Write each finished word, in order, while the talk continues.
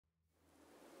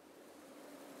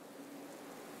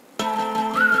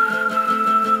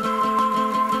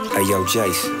Hey, yo,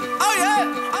 Jason. Oh, yeah.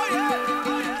 Oh,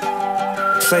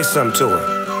 yeah. Say something to her.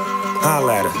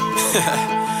 Holla at her.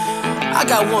 I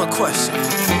got one question.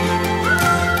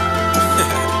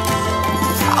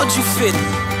 How'd you fit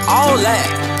all that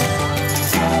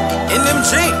in them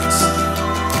jeans?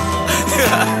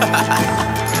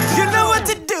 You know what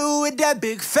to do with that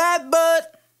big fat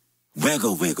butt.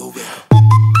 Wiggle, wiggle, wiggle.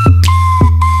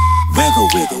 Wiggle,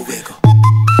 wiggle, wiggle.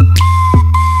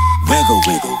 Wiggle,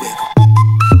 wiggle, wiggle.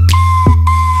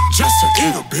 Just a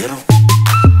little bit of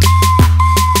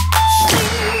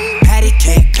patty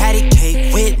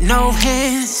cake with no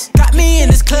hands. Got me in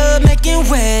this club making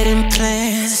wedding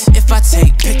plans. If I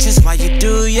take pictures while you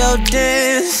do your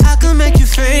dance, I can make you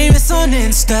famous on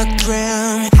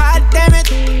Instagram. Hot damn it,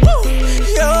 woo.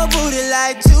 Your booty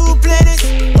like 2 planets,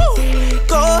 woo.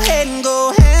 Go ahead and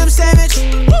go ham sandwich,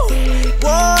 woo.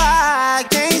 Whoa, I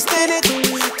can't stand it,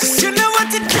 'cause you know what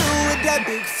to do with that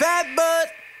big fat butt.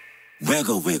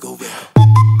 Wiggle, wiggle, wiggle.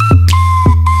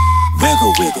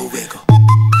 Wiggle, wiggle, wiggle.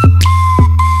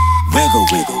 Wiggle,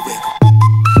 wiggle, wiggle.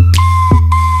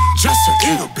 Just a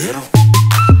little bit of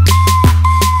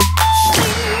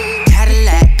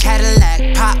Cadillac,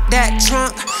 Cadillac, pop that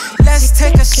trunk. Let's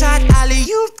take a shot,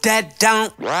 alley-oop that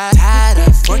don't. Tired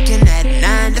of working at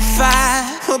 9 to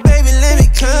 5. Well, baby, let me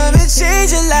come and chill.